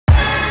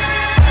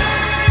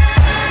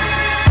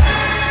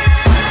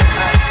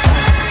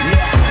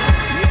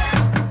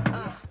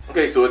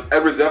so it's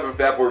Ever Zephyrin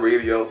Fat Boy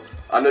Radio.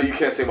 I know you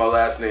can't say my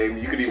last name.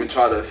 You could even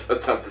try to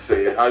attempt to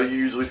say it. How do you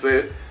usually say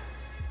it?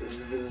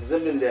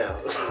 Zipping down.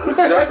 It's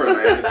Zephyrin,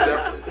 man. It's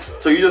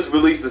Zephyrin. So you just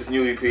released this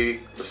new EP,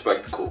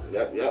 Respect the Cool.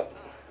 Yep.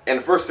 And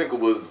the first single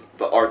was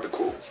The Art the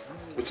Cool,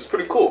 which is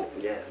pretty cool.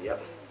 Yeah,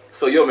 yep.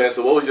 So yo, man.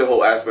 So what was your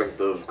whole aspect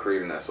of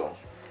creating that song?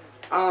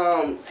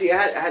 See,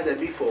 I had that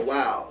beat for a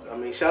while. I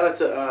mean, shout out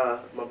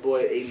to my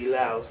boy A.D.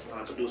 Lyles,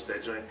 produced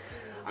that joint.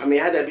 I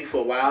mean, I had that beat for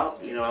a while.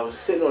 You know, I was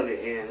sitting on it,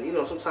 and you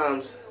know,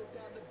 sometimes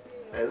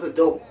it's a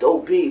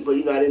dope beat, but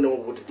you know, I didn't know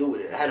what to do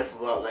with it. I had it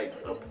for about like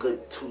a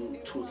good two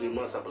or 3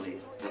 months, I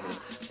believe.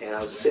 And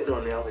I was sitting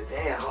on there. I was like,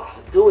 damn,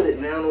 I'm doing it,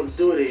 man. I don't know what to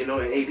do with it, you know.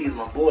 And A.D. is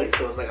my boy,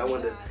 so it's like I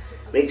wanted to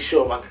make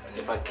sure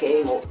if I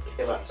came on,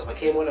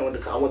 I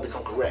wanted to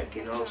come correct,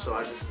 you know. So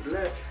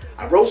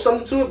I wrote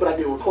something to it, but I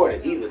didn't record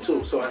it either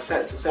too. So I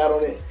sat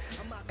on it,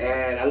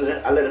 and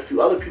I let a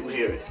few other people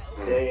hear it,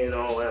 and you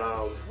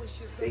know,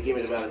 they gave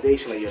me the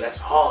validation like, yo, that's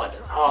hard,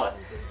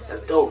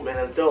 that's dope, man,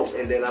 that's dope.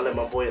 And then I let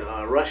my boy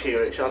Rush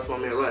hear it. Shout out to my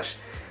man Rush.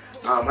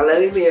 I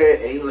let him hear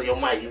it, and he was like, yo,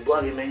 Mike, you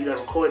bugging, man, you gotta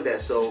record that.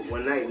 So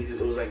one night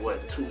it was like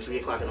what 2, 3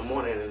 o'clock in the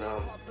morning, and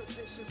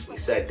we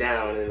sat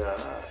down and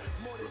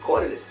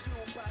recorded it.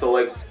 So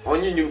like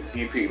on your new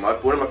EP,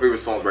 one of my favorite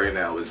songs right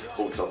now is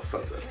Hotel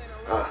Sunset.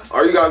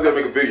 Are you guys gonna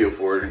make a video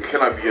for it?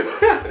 Can I be in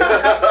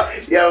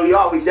it?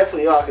 Yeah, we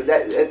definitely are, cause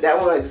that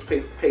one just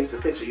paints a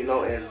picture, you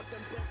know, and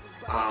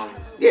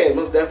yeah,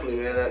 most definitely,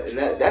 man. And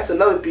that's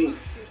another beat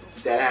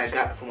that I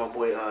got from my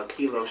boy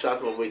Kilo. Shout out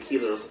to my boy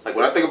Kilo. Like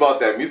when I think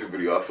about that music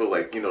video, I feel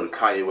like, you know, the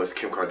Kanye West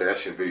Kim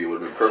Kardashian video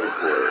would have been perfect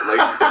for it.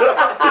 Like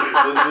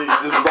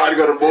just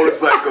riding on a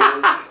motorcycle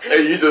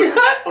and you just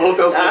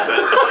Hotel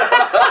Sunset.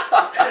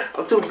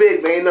 I'm too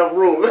big, man. Ain't enough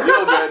room.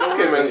 Yo, man.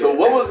 Okay, man. So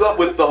what was up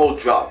with the whole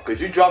drop? Cause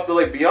you dropped it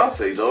like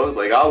Beyonce, dog.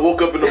 Like I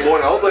woke up in the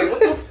morning, I was like, what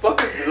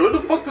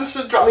the fuck this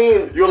shit drop? I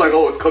mean, you were like,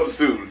 oh, it's coming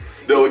soon.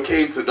 No, it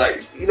came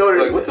tonight. You know what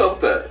like, what's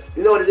up with that?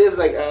 You know what it is?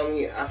 Like,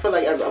 I feel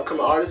like as an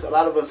upcoming artist, a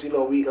lot of us, you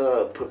know, we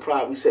put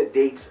pride, we set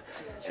dates,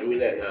 and we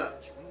let,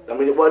 I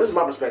mean, well, this is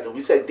my perspective.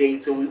 We set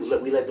dates and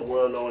we let the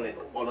world know that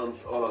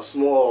on a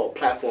small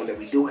platform that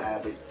we do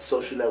have,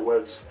 social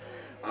networks,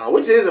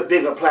 which is a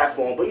bigger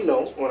platform, but you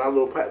know, on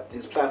our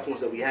these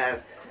platforms that we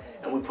have,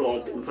 and we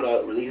put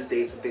out release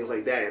dates and things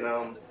like that,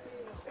 and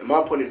in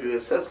my point of view,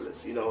 it's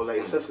senseless. You know, like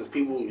it's senseless.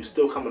 People, you're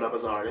still coming up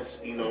as artists.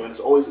 You know, and it's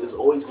always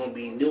going to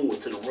be new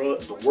until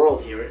the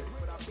world hear it.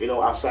 You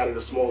know, outside of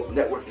the small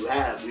network you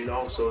have. You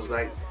know, so it's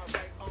like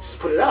just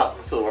put it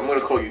out. So I'm gonna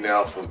call you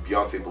now from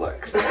Beyonce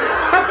Blaque.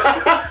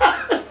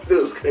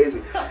 This is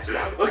crazy.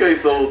 Okay,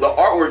 so the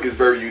artwork is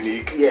very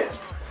unique. Yeah.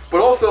 But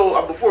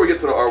also, before we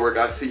get to the artwork,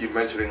 I see you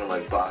mentioning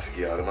like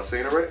Basquiat. Am I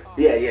saying it right?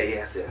 Yeah.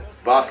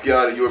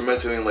 Basquiat, you were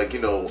mentioning like, you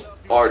know,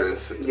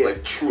 artists,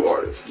 like true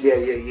artists. Yeah.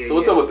 So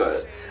what's up with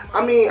that?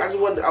 I mean, I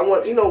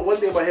want, you know, one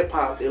thing about hip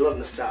hop, they love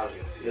nostalgia.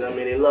 You know what I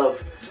mean? They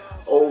love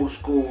old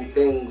school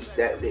things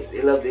that they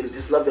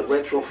just love the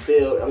retro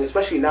feel. I mean,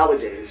 especially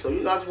nowadays. So,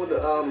 you know, I just want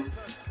to,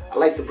 I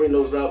like to bring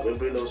those up and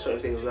bring those certain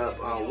things up.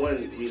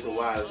 One reason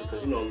why is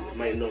because, you know, you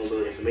might know a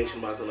little information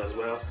about them as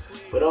well,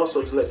 but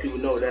also to let people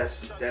know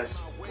that's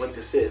what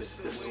this is.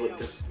 This is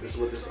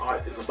what this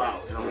art is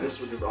about. You know, this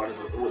is what this art is,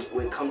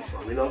 where it comes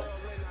from. You know,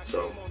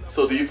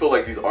 So do you feel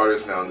like these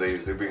artists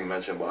nowadays, they're being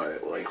mentioned by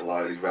like a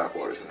lot of these rap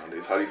artists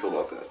nowadays? How do you feel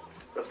about that?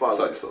 Besides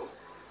yourself,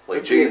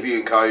 like Jay-Z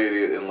and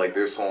Kanye and like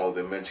their songs,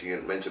 they're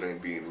mentioning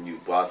being new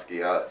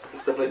Basquiat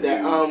and stuff like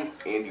that.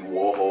 Andy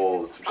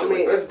Warhol, some shit I mean,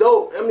 like that. it's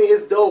dope. I mean,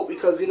 it's dope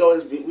because you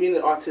know we in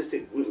the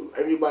artistic.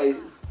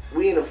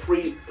 We in a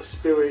free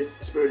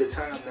spirited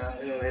time now,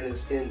 you know, and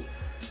it's in.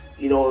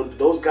 You know,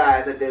 those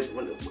guys at their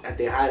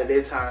height of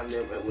their time,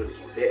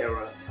 with their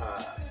era,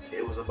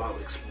 it was about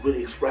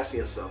really expressing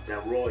yourself,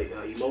 that raw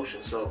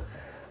emotion. So,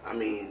 I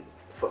mean,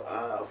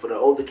 for the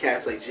older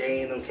cats like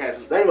Jay and them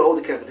cats, not even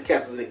older cats, but the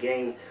cats in the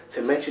game,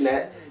 to mention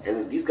that,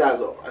 and these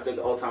guys are, I think,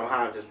 the all-time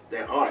high of just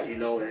their art, you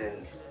know,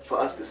 and for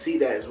us to see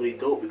that is really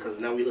dope because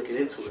now we're looking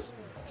into it.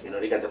 You know,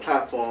 they got the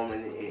platform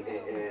and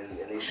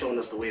they're showing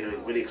us the way to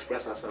really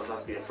express ourselves,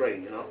 not be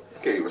afraid, you know?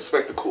 Okay,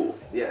 Respect the Cool.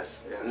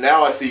 Yes.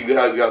 Now I see you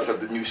guys have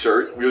the new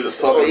shirt. We were just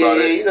talking about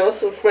it. You know,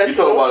 some fresh. You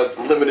talking about its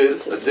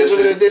limited edition.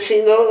 Limited edition,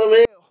 you know what I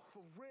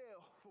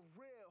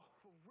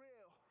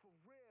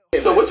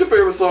mean? So what's your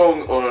favorite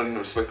song on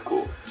Respect the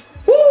Cool?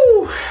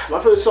 Woo! My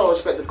favorite song,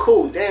 Respect the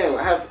Cool. Damn,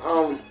 I have,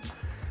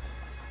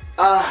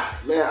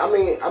 man,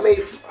 I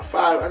made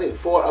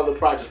 4 other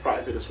projects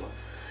prior to this one.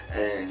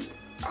 And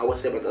I would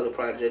say about the other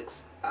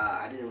projects,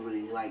 I didn't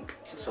really like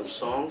some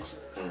songs.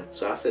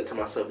 So I said to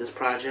myself, this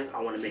project,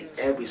 I want to make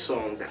every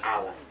song that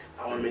I like.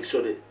 I want to make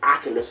sure that I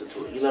can listen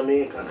to it, you know what I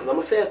mean? Because I'm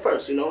a fan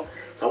first, you know?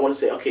 So I want to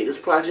say, okay, this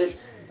project,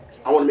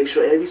 I want to make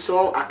sure every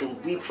song, I can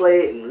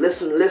replay it and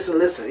listen,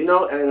 you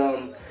know?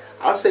 And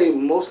I'll say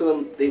most of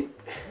them,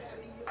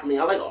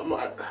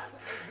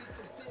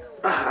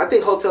 I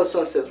think Hotel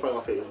Sunset is probably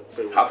my favorite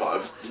one. High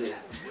five. Yeah.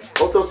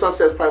 Hotel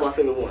Sunset is probably my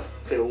favorite one.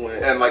 favorite one.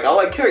 And like I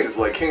like Kings.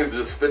 Like Kings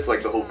just fits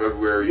like the whole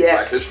February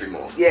Black History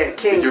Month. Yeah,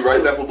 Kings. Did you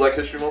write that for Black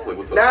History Month? Like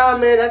what's up? Nah,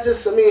 man. I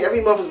mean,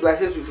 every month is Black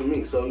History for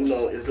me. So you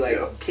know, it's like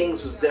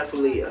Kings was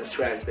definitely a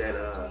track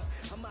that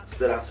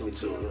stood out to me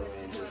too. You know what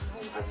I mean?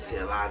 I just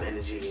hear a lot of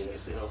energy and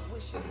just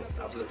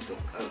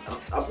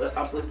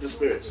uplift the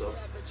spirit. So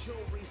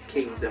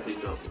Kings is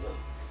definitely dope. You know.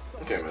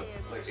 Okay, man.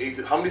 Like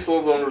 8. How many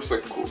songs on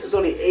Respect the Cool? It's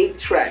only 8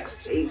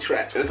 tracks. 8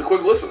 tracks. And it's a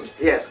quick listen.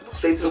 Yes,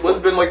 straight to. So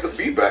what's been like the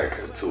feedback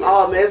to it?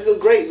 Oh man, it's been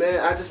great, man.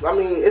 I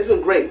mean, it's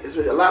been great. It's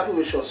been a lot of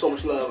people showing so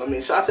much love. I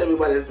mean, shout out to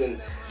everybody that's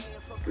been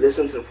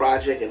listening to the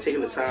project and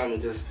taking the time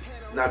and just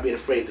not being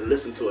afraid to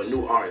listen to a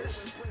new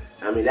artist.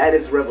 I mean, that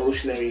is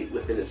revolutionary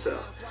within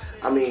itself.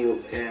 I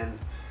mean, and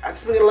I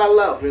just been getting a lot of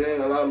love,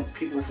 man. A lot of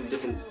people from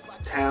different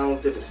towns,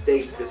 different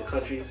states, different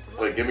countries.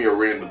 Like, give me a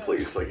random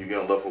place. Like, you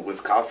getting love from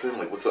Wisconsin?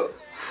 Like, what's up?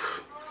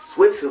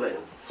 Switzerland.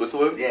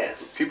 Switzerland?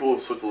 Yes. People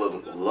of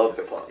Switzerland love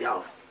hip hop.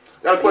 Yo.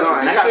 Got a question.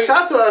 And I got a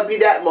shout out to Be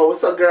That Mo.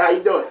 What's up, girl? How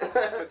you doing?